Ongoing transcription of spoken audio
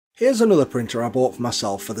Here's another printer I bought for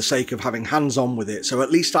myself for the sake of having hands-on with it, so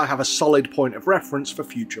at least I have a solid point of reference for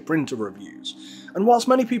future printer reviews. And whilst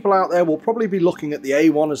many people out there will probably be looking at the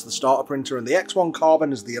A1 as the starter printer and the X1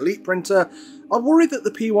 Carbon as the elite printer, I worry that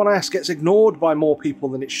the P1S gets ignored by more people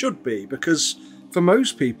than it should be, because for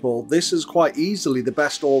most people this is quite easily the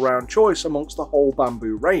best all-round choice amongst the whole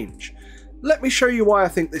Bambu range. Let me show you why I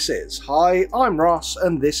think this is. Hi, I'm Ross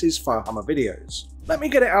and this is Filehammer Videos. Let me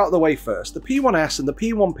get it out of the way first. The P1S and the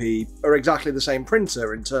P1P are exactly the same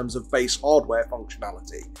printer in terms of base hardware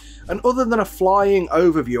functionality, and other than a flying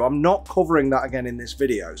overview, I'm not covering that again in this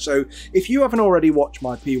video, so if you haven't already watched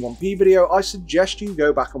my P1P video, I suggest you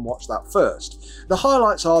go back and watch that first. The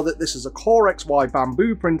highlights are that this is a Core XY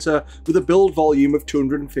Bambu printer with a build volume of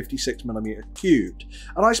 256mm cubed,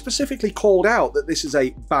 and I specifically called out that this is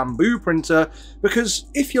a Bambu printer because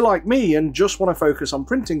if you're like me and just want to focus on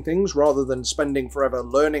printing things rather than spending forever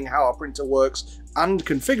learning how a printer works and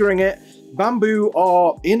configuring it, Bambu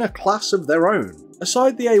are in a class of their own.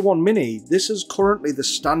 Aside the A1 Mini, this is currently the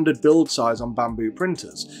standard build size on Bambu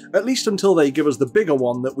printers, at least until they give us the bigger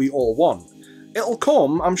one that we all want. It'll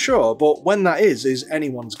come, I'm sure, but when that is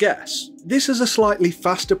anyone's guess. This is a slightly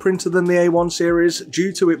faster printer than the A1 series,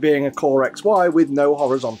 due to it being a Core XY with no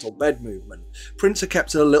horizontal bed movement. Prints are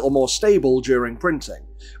kept a little more stable during printing,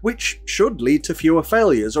 which should lead to fewer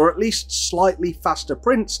failures, or at least slightly faster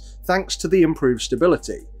prints thanks to the improved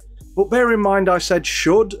stability. But bear in mind I said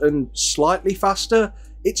should and slightly faster.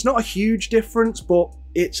 It's not a huge difference, but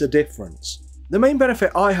it's a difference. The main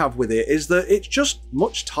benefit I have with it is that it's just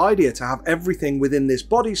much tidier to have everything within this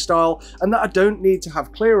body style, and that I don't need to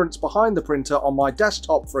have clearance behind the printer on my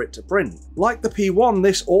desktop for it to print. Like the P1,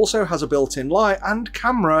 this also has a built-in light and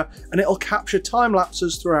camera, and it'll capture time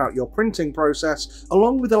lapses throughout your printing process,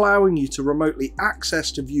 along with allowing you to remotely access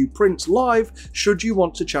to view prints live should you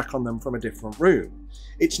want to check on them from a different room.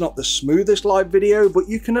 It's not the smoothest live video, but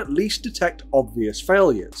you can at least detect obvious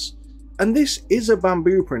failures. And this is a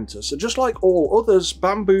Bambu printer, so just like all others,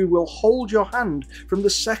 Bambu will hold your hand from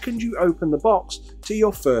the second you open the box to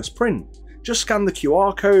your first print. Just scan the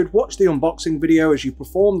QR code, watch the unboxing video as you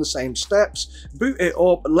perform the same steps, boot it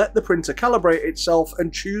up, let the printer calibrate itself,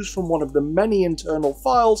 and choose from one of the many internal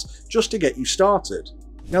files just to get you started.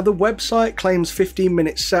 Now the website claims 15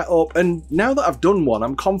 minutes setup, and now that I've done one,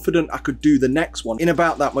 I'm confident I could do the next one in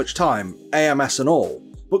about that much time, AMS and all.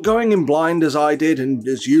 But going in blind as I did, and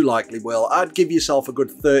as you likely will, I'd give yourself a good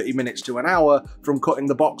 30 minutes to an hour from cutting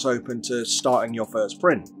the box open to starting your first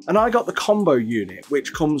print. And I got the combo unit,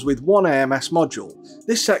 which comes with one AMS module.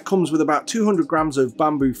 This set comes with about 200 grams of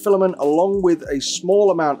Bambu filament along with a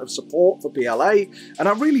small amount of support for PLA, and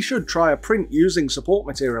I really should try a print using support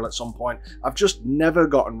material at some point. I've just never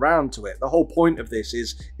gotten round to it. The whole point of this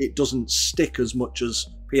is it doesn't stick as much as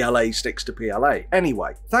PLA sticks to PLA.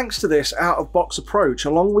 Anyway, thanks to this out-of-box approach,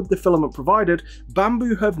 along with the filament provided,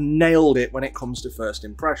 Bambu have nailed it when it comes to first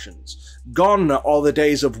impressions. Gone are the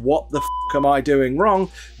days of what the f am I doing wrong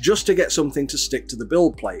just to get something to stick to the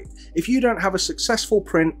build plate. If you don't have a successful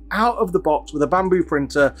print out of the box with a Bambu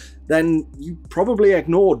printer, then you probably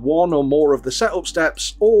ignored one or more of the setup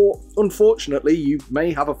steps, or unfortunately you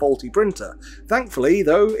may have a faulty printer. Thankfully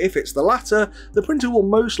though, if it's the latter, the printer will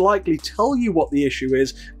most likely tell you what the issue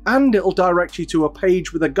is, and it'll direct you to a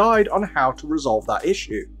page with a guide on how to resolve that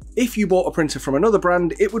issue. If you bought a printer from another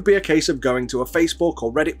brand, it would be a case of going to a Facebook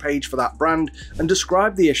or Reddit page for that brand and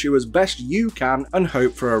describe the issue as best you can and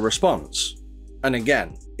hope for a response. And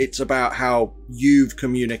again, it's about how you've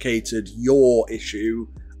communicated your issue,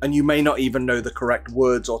 and you may not even know the correct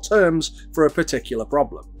words or terms for a particular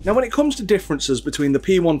problem. Now when it comes to differences between the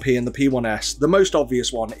P1P and the P1S, the most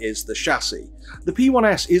obvious one is the chassis. The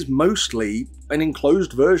P1S is mostly an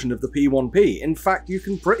enclosed version of the P1P. In fact, you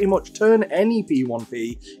can pretty much turn any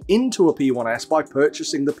P1P into a P1S by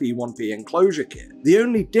purchasing the P1P enclosure kit. The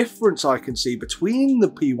only difference I can see between the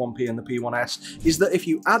P1P and the P1S is that if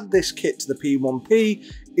you add this kit to the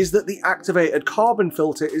P1P, is that the activated carbon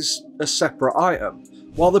filter is a separate item.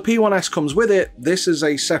 While the P1S comes with it, this is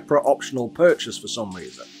a separate optional purchase for some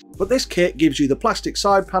reason. But this kit gives you the plastic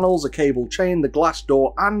side panels, a cable chain, the glass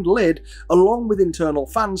door and lid, along with internal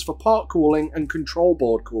fans for part cooling and control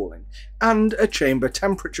board cooling, and a chamber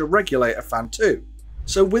temperature regulator fan too.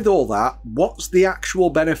 So with all that, what's the actual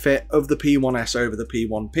benefit of the P1S over the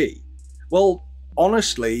P1P? Well,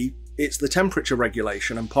 honestly, it's the temperature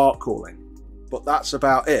regulation and part cooling, but that's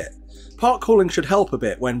about it. Part cooling should help a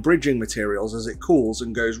bit when bridging materials as it cools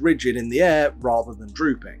and goes rigid in the air rather than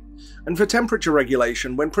drooping. And for temperature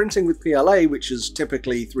regulation, when printing with PLA, which is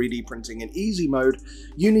typically 3D printing in easy mode,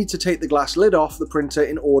 you need to take the glass lid off the printer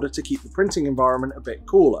in order to keep the printing environment a bit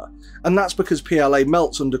cooler. And that's because PLA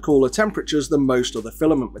melts under cooler temperatures than most other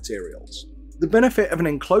filament materials. The benefit of an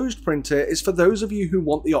enclosed printer is for those of you who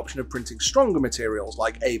want the option of printing stronger materials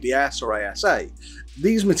like ABS or ASA.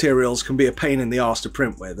 These materials can be a pain in the arse to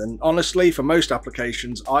print with, and honestly, for most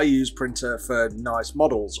applications, I use printer for nice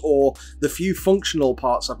models, or the few functional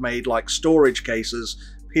parts I've made like storage cases.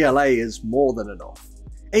 PLA is more than enough.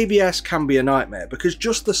 ABS can be a nightmare because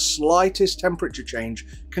just the slightest temperature change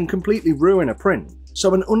can completely ruin a print.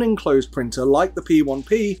 So an unenclosed printer like the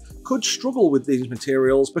P1P could struggle with these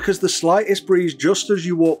materials because the slightest breeze just as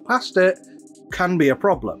you walk past it can be a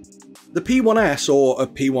problem. The P1S, or a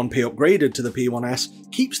P1P upgraded to the P1S,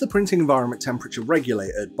 keeps the printing environment temperature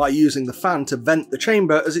regulated by using the fan to vent the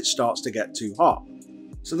chamber as it starts to get too hot.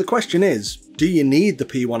 So the question is, do you need the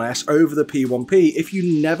P1S over the P1P if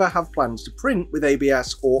you never have plans to print with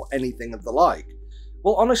ABS or anything of the like?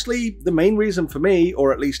 Well, honestly, the main reason for me,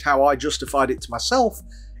 or at least how I justified it to myself,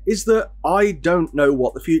 is that I don't know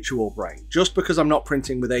what the future will bring. Just because I'm not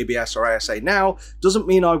printing with ABS or ASA now, doesn't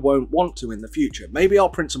mean I won't want to in the future. Maybe I'll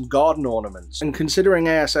print some garden ornaments, and considering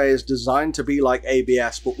ASA is designed to be like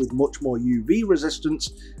ABS but with much more UV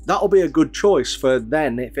resistance, that'll be a good choice for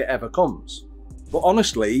then if it ever comes. But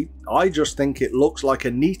honestly, I just think it looks like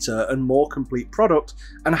a neater and more complete product,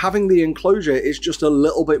 and having the enclosure is just a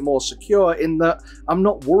little bit more secure in that I'm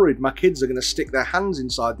not worried my kids are going to stick their hands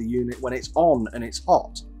inside the unit when it's on and it's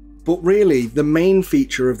hot. But really, the main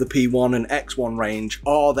feature of the P1 and X1 range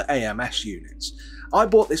are the AMS units. I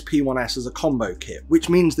bought this P1S as a combo kit, which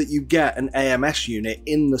means that you get an AMS unit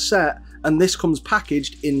in the set, and this comes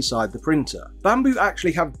packaged inside the printer. Bambu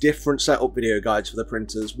actually have different setup video guides for the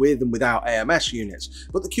printers with and without AMS units,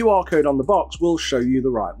 but the QR code on the box will show you the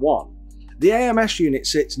right one. The AMS unit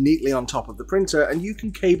sits neatly on top of the printer, and you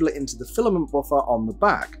can cable it into the filament buffer on the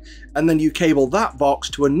back, and then you cable that box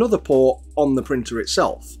to another port on the printer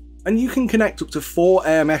itself. And you can connect up to 4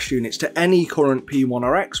 AMS units to any current P1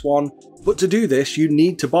 or X1, but to do this you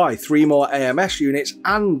need to buy 3 more AMS units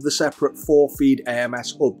and the separate 4-feed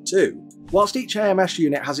AMS hub too. Whilst each AMS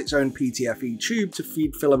unit has its own PTFE tube to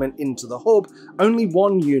feed filament into the hub, only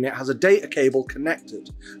one unit has a data cable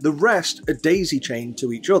connected, the rest are daisy chained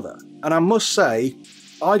to each other. And I must say,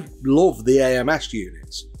 I love the AMS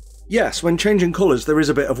units. Yes, when changing colours there is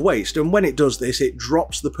a bit of waste, and when it does this it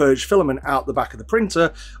drops the purged filament out the back of the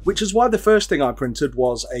printer, which is why the first thing I printed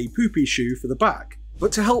was a poopy shoe for the back.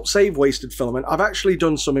 But to help save wasted filament, I've actually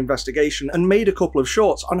done some investigation and made a couple of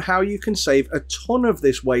shorts on how you can save a ton of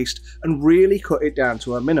this waste and really cut it down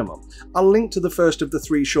to a minimum. I'll link to the first of the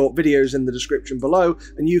 3 short videos in the description below,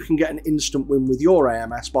 and you can get an instant win with your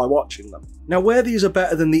AMS by watching them. Now, where these are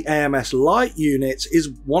better than the AMS Lite units is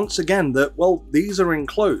once again that, well, these are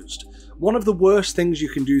enclosed. One of the worst things you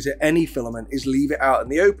can do to any filament is leave it out in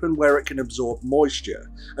the open where it can absorb moisture,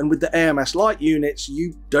 and with the AMS Lite units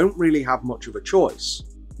you don't really have much of a choice.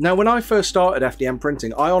 Now, when I first started FDM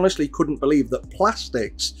printing, I honestly couldn't believe that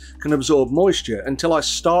plastics can absorb moisture until I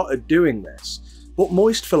started doing this. But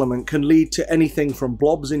moist filament can lead to anything from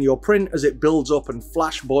blobs in your print as it builds up and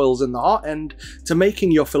flash boils in the hot end, to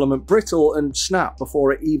making your filament brittle and snap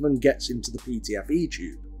before it even gets into the PTFE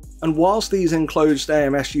tube. And whilst these enclosed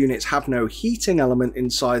AMS units have no heating element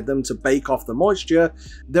inside them to bake off the moisture,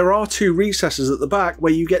 there are 2 recesses at the back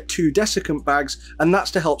where you get 2 desiccant bags, and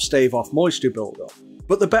that's to help stave off moisture buildup.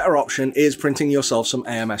 But the better option is printing yourself some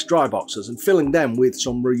AMS dry boxes and filling them with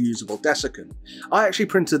some reusable desiccant. I actually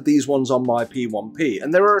printed these ones on my P1P,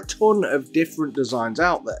 and there are a ton of different designs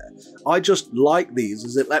out there. I just like these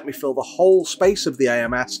as it let me fill the whole space of the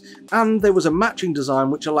AMS, and there was a matching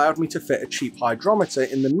design which allowed me to fit a cheap hydrometer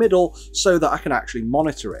in the middle so that I can actually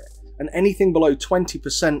monitor it. And anything below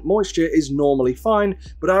 20% moisture is normally fine,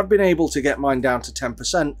 but I've been able to get mine down to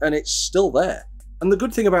 10% and it's still there. And the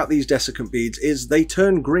good thing about these desiccant beads is they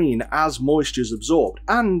turn green as moisture is absorbed,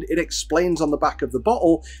 and it explains on the back of the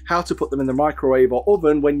bottle how to put them in the microwave or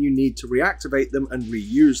oven when you need to reactivate them and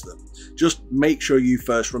reuse them. Just make sure you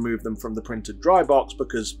first remove them from the printed dry box,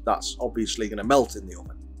 because that's obviously going to melt in the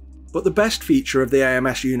oven. But the best feature of the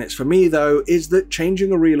AMS units for me though is that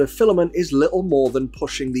changing a reel of filament is little more than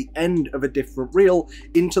pushing the end of a different reel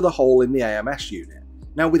into the hole in the AMS unit.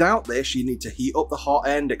 Now, without this, you need to heat up the hot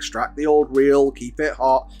end, extract the old reel, keep it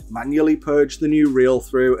hot, manually purge the new reel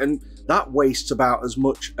through, and that wastes about as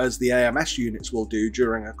much as the AMS units will do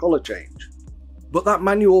during a colour change. But that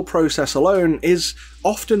manual process alone is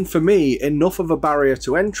often for me enough of a barrier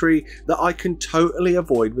to entry that I can totally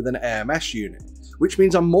avoid with an AMS unit, which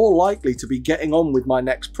means I'm more likely to be getting on with my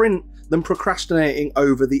next print than procrastinating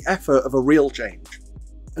over the effort of a real change.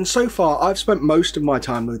 And so far I've spent most of my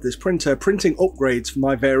time with this printer printing upgrades for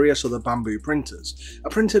my various other Bambu printers. I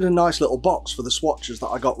printed a nice little box for the swatches that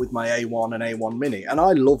I got with my A1 and A1 Mini, and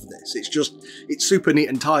I love this. It's super neat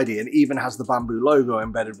and tidy, and even has the Bambu logo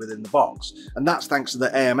embedded within the box, and that's thanks to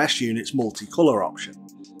the AMS unit's multicolour option.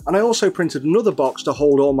 And I also printed another box to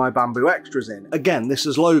hold all my Bambu extras in. Again, this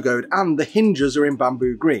is logoed and the hinges are in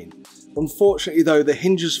Bambu green. Unfortunately though, the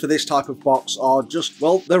hinges for this type of box are just,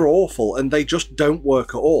 well, they're awful and they just don't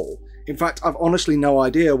work at all. In fact, I've honestly no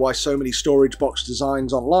idea why so many storage box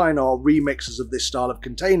designs online are remixes of this style of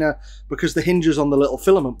container, because the hinges on the little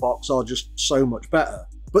filament box are just so much better.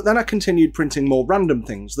 But then I continued printing more random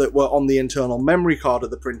things that were on the internal memory card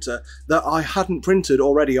of the printer that I hadn't printed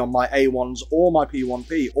already on my A1s or my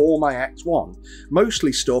P1P or my X1,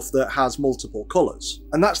 mostly stuff that has multiple colours.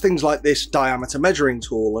 And that's things like this diameter measuring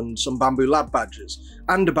tool and some Bambu Lab badges,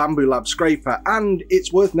 and a Bambu Lab scraper, and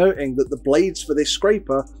it's worth noting that the blades for this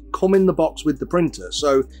scraper come in the box with the printer,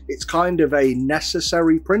 so it's kind of a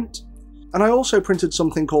necessary print. And I also printed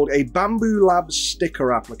something called a Bambu Lab sticker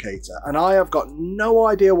applicator, and I have got no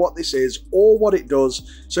idea what this is or what it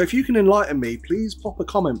does, so if you can enlighten me, please pop a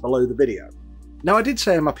comment below the video. Now, I did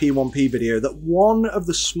say in my P1P video that one of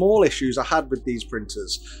the small issues I had with these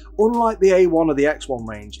printers, unlike the A1 or the X1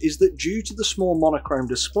 range, is that due to the small monochrome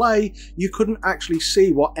display, you couldn't actually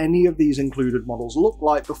see what any of these included models looked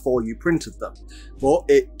like before you printed them. But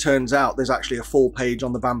it turns out there's actually a full page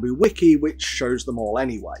on the Bambu wiki which shows them all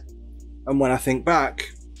anyway. And when I think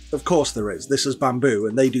back, of course there is. This is Bambu,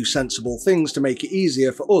 and they do sensible things to make it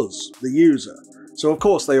easier for us, the user. So of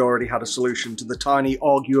course they already had a solution to the tiny,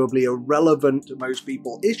 arguably irrelevant to most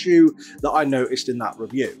people issue that I noticed in that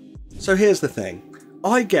review. So here's the thing.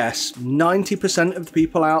 I guess 90% of the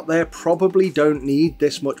people out there probably don't need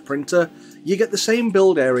this much printer. You get the same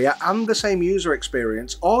build area and the same user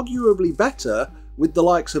experience, arguably better, with the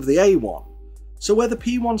likes of the A1. So where the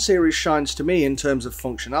P1 series shines to me in terms of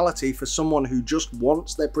functionality for someone who just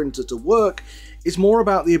wants their printer to work is more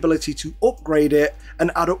about the ability to upgrade it and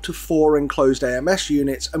add up to 4 enclosed AMS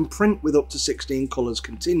units and print with up to 16 colours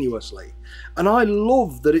continuously. And I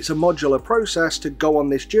love that it's a modular process to go on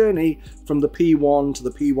this journey from the P1 to the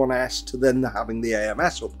P1S to then having the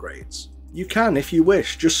AMS upgrades. You can, if you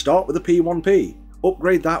wish, just start with a P1P,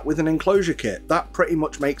 upgrade that with an enclosure kit, that pretty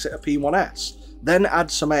much makes it a P1S. Then add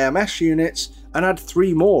some AMS units and add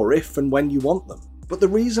 3 more if and when you want them. But the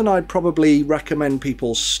reason I'd probably recommend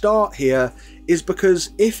people start here is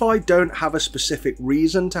because if I don't have a specific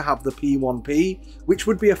reason to have the P1P, which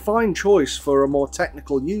would be a fine choice for a more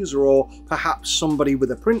technical user or perhaps somebody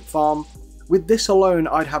with a print farm, with this alone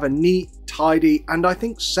I'd have a neat, tidy, and I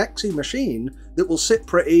think sexy machine that will sit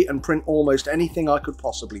pretty and print almost anything I could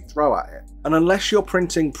possibly throw at it. And unless you're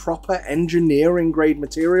printing proper engineering grade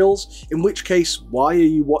materials, in which case why are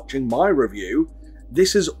you watching my review,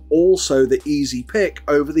 this is also the easy pick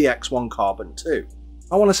over the X1 Carbon 2.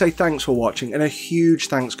 I want to say thanks for watching, and a huge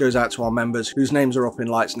thanks goes out to our members whose names are up in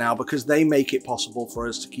lights now, because they make it possible for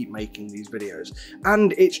us to keep making these videos.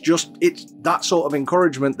 And it's that sort of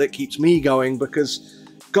encouragement that keeps me going, because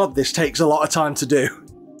God, this takes a lot of time to do.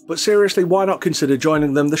 But seriously, why not consider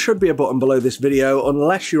joining them? There should be a button below this video,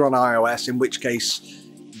 unless you're on iOS, in which case,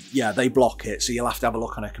 yeah, they block it, so you'll have to have a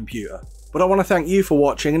look on a computer. But I want to thank you for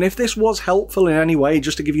watching, and if this was helpful in any way,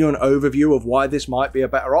 just to give you an overview of why this might be a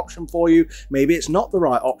better option for you, maybe it's not the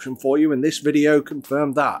right option for you, and this video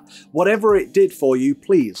confirmed that. Whatever it did for you,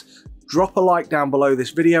 please drop a like down below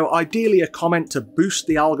this video, ideally a comment to boost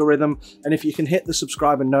the algorithm, and if you can hit the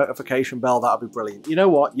subscribe and notification bell, that'd be brilliant. You know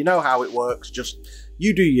what? You know how it works, just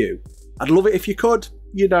you do you. I'd love it if you could,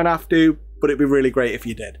 you don't have to, but it'd be really great if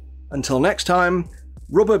you did. Until next time,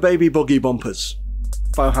 rubber baby buggy bumpers.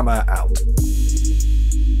 Fohammer out.